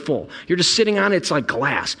beautiful. You're just sitting on it. It's like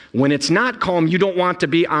glass. When it's not calm, you don't want to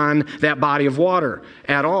be on that body of water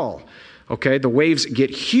at all. Okay, the waves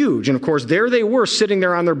get huge. And of course, there they were sitting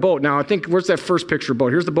there on their boat. Now, I think, where's that first picture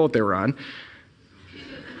boat? Here's the boat they were on.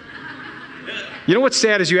 You know what's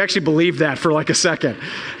sad is you actually believed that for like a second.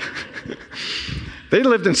 They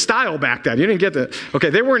lived in style back then. You didn't get that.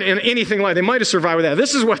 Okay, they weren't in anything like, they might have survived with that.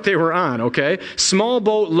 This is what they were on, okay? Small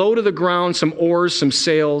boat, low to the ground, some oars, some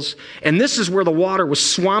sails. And this is where the water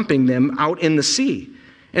was swamping them out in the sea.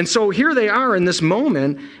 And so here they are in this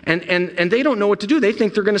moment, and they don't know what to do. They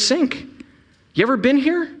think they're going to sink. You ever been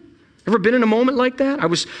here? Ever been in a moment like that? I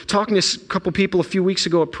was talking to a couple people a few weeks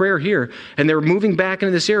ago at prayer here, and they were moving back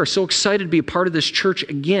into this area, so excited to be a part of this church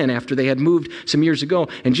again after they had moved some years ago.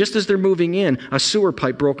 And just as they're moving in, a sewer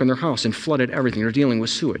pipe broke in their house and flooded everything. They're dealing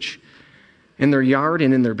with sewage in their yard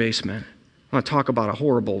and in their basement. I want to talk about a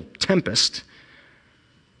horrible tempest.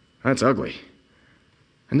 That's ugly.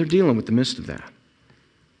 And they're dealing with the midst of that.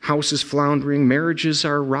 House is floundering. Marriages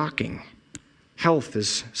are rocking. Health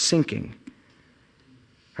is sinking.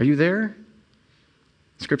 Are you there?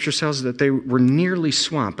 Scripture says that they were nearly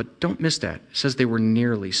swamped, but don't miss that. It says they were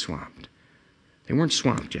nearly swamped. They weren't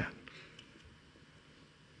swamped yet.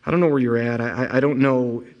 I don't know where you're at. I don't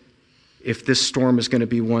know if this storm is going to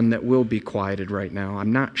be one that will be quieted right now.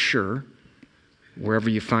 I'm not sure, wherever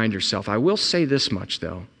you find yourself. I will say this much,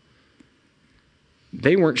 though.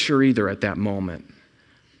 They weren't sure either at that moment.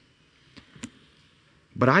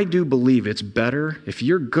 But I do believe it's better if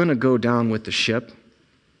you're going to go down with the ship.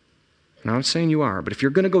 And I'm not saying you are, but if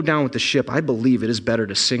you're going to go down with the ship, I believe it is better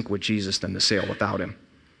to sink with Jesus than to sail without him.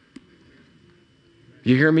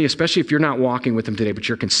 You hear me? Especially if you're not walking with him today, but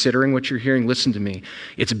you're considering what you're hearing, listen to me.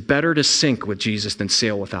 It's better to sink with Jesus than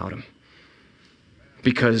sail without him.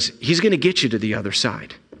 Because he's going to get you to the other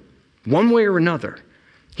side. One way or another.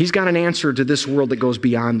 He's got an answer to this world that goes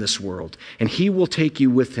beyond this world. And he will take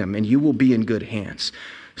you with him, and you will be in good hands.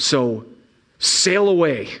 So sail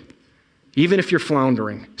away. Even if you're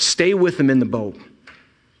floundering, stay with them in the boat.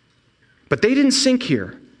 But they didn't sink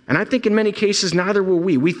here. And I think in many cases, neither will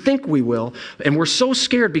we. We think we will, and we're so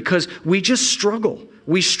scared because we just struggle.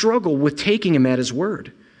 We struggle with taking him at his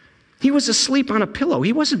word. He was asleep on a pillow.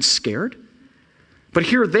 He wasn't scared. But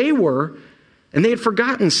here they were, and they had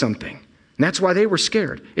forgotten something. And that's why they were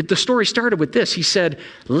scared. The story started with this. He said,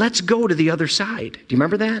 let's go to the other side. Do you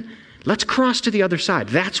remember that? Let's cross to the other side.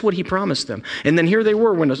 That's what he promised them. And then here they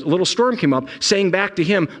were when a little storm came up, saying back to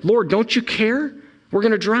him, Lord, don't you care? We're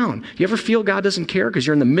going to drown. You ever feel God doesn't care because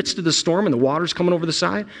you're in the midst of the storm and the water's coming over the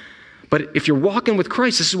side? But if you're walking with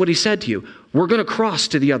Christ, this is what he said to you. We're going to cross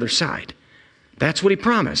to the other side. That's what he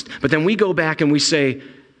promised. But then we go back and we say,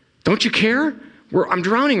 don't you care? I'm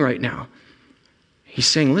drowning right now. He's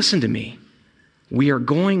saying, listen to me. We are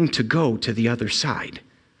going to go to the other side.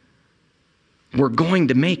 We're going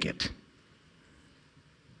to make it.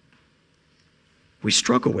 We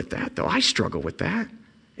struggle with that, though. I struggle with that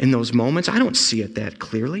in those moments. I don't see it that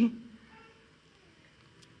clearly.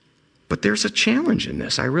 But there's a challenge in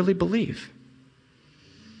this, I really believe.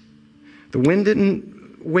 The wind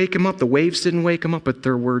didn't wake him up. The waves didn't wake him up, but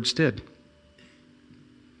their words did.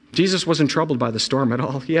 Jesus wasn't troubled by the storm at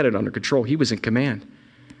all. He had it under control. He was in command.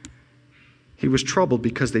 He was troubled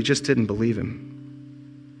because they just didn't believe him.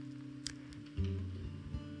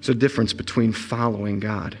 There's a difference between following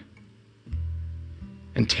God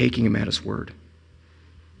and taking him at his word.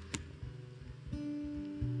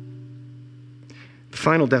 The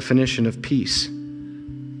final definition of peace,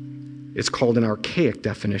 it's called an archaic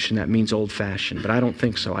definition. That means old-fashioned, but I don't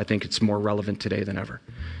think so. I think it's more relevant today than ever.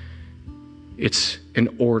 It's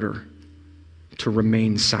an order to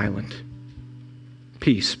remain silent.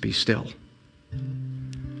 Peace, be still.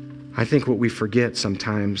 I think what we forget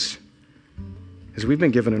sometimes is we've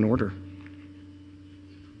been given an order.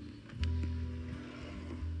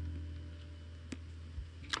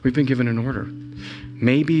 We've been given an order.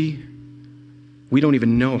 Maybe we don't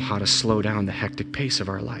even know how to slow down the hectic pace of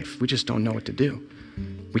our life. We just don't know what to do.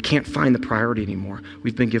 We can't find the priority anymore.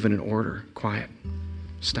 We've been given an order. Quiet.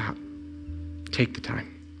 Stop. Take the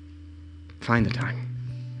time. Find the time.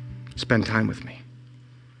 Spend time with me.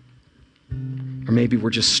 Or maybe we're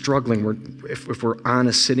just struggling. If we're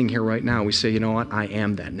honest sitting here right now, we say, you know what? I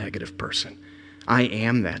am that negative person. I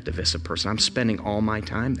am that divisive person. I'm spending all my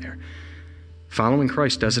time there. Following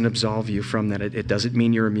Christ doesn't absolve you from that. It doesn't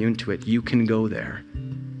mean you're immune to it. You can go there.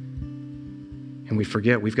 And we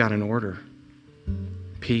forget we've got an order.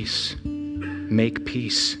 Peace. Make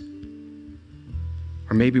peace.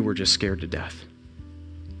 Or maybe we're just scared to death.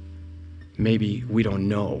 Maybe we don't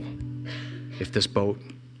know if this boat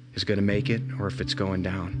is going to make it or if it's going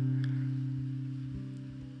down.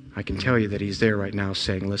 I can tell you that he's there right now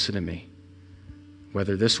saying, listen to me.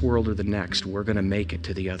 Whether this world or the next, we're going to make it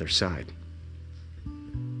to the other side.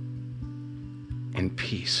 And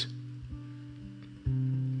peace.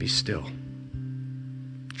 Be still.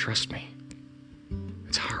 Trust me.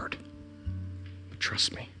 It's hard, but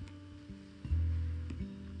trust me.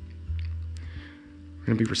 We're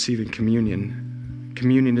going to be receiving communion.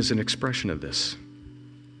 Communion is an expression of this.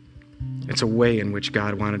 It's a way in which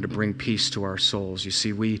God wanted to bring peace to our souls. You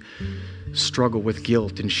see, we struggle with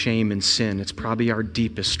guilt and shame and sin. It's probably our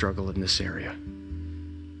deepest struggle in this area.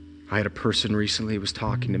 I had a person recently who was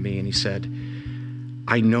talking to me, and he said,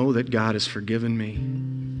 I know that God has forgiven me.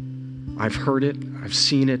 I've heard it. I've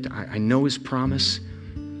seen it. I know his promise.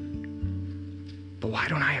 But why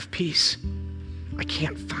don't I have peace? I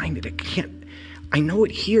can't find it. I know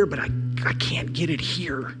it here, but I can't get it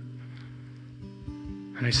here.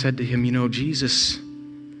 And I said to him, you know, Jesus,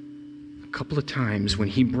 a couple of times when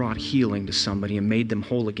he brought healing to somebody and made them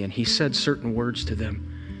whole again, he said certain words to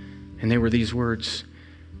them. And they were these words,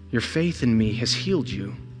 your faith in me has healed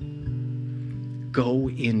you. Go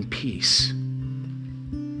in peace.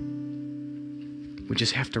 We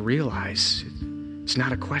just have to realize it's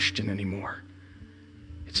not a question anymore.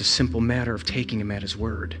 It's a simple matter of taking him at his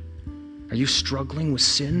word. Are you struggling with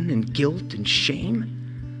sin and guilt and shame?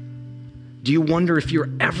 Do you wonder if you're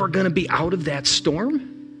ever going to be out of that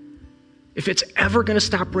storm? If it's ever going to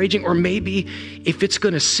stop raging? Or maybe if it's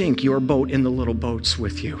going to sink your boat in the little boats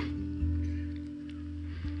with you?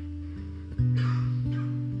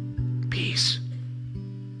 Peace.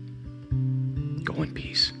 Go in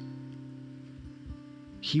peace.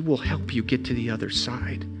 He will help you get to the other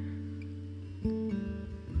side.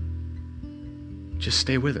 Just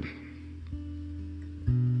stay with him.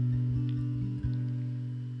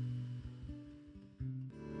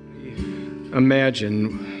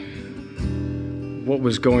 Imagine what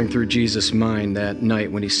was going through Jesus' mind that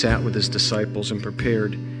night when he sat with his disciples and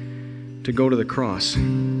prepared to go to the cross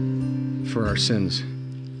for our sins.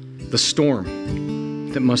 The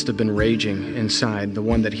storm that must have been raging inside, the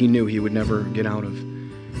one that he knew he would never get out of.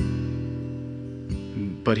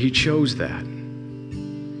 But he chose that.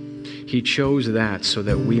 He chose that so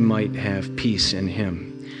that we might have peace in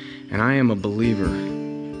him. And I am a believer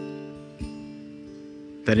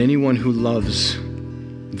that anyone who loves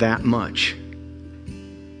that much,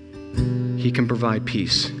 he can provide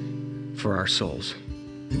peace for our souls.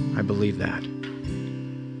 I believe that.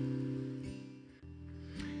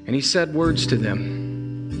 And he said words to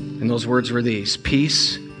them, and those words were these,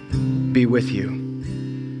 peace be with you.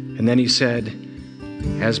 And then he said,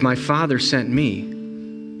 as my Father sent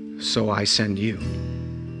me, so I send you.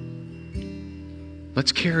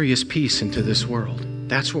 Let's carry his peace into this world.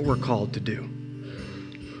 That's what we're called to do.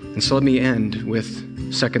 And so let me end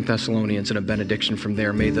with 2 Thessalonians and a benediction from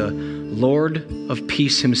there. May the Lord of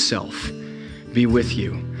peace himself be with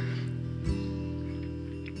you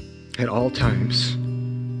at all times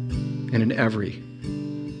and in every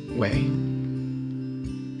way.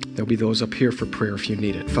 There'll be those up here for prayer if you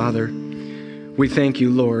need it. Father, we thank you,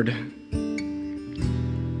 Lord,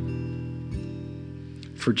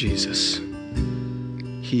 for Jesus.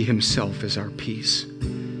 He himself is our peace.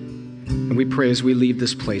 And we pray as we leave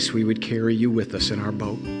this place, we would carry you with us in our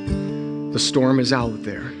boat. The storm is out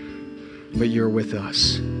there, but you're with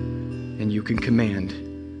us. And you can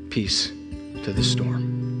command peace to the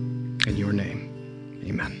storm. In your name,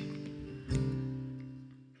 amen.